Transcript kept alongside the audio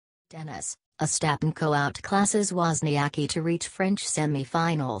Tennis, Ostapenko outclasses Wozniacki to reach French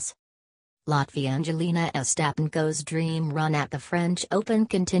semi-finals. Latvian Jelena Ostapenko's dream run at the French Open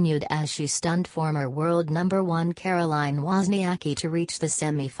continued as she stunned former world number 1 Caroline Wozniacki to reach the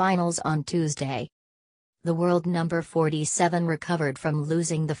semi-finals on Tuesday. The world number 47 recovered from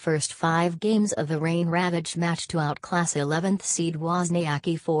losing the first 5 games of the rain-ravaged match to outclass 11th seed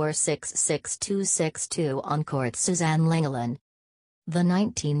Wozniacki 4-6, 6-2, 6-2 on court Suzanne Lenglen. The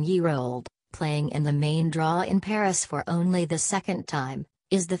 19-year-old, playing in the main draw in Paris for only the second time,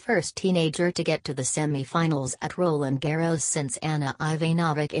 is the first teenager to get to the semi-finals at Roland Garros since Anna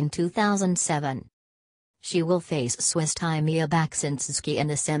Ivanovic in 2007. She will face Swiss Timea Baksinski in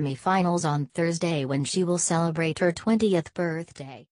the semi-finals on Thursday when she will celebrate her 20th birthday.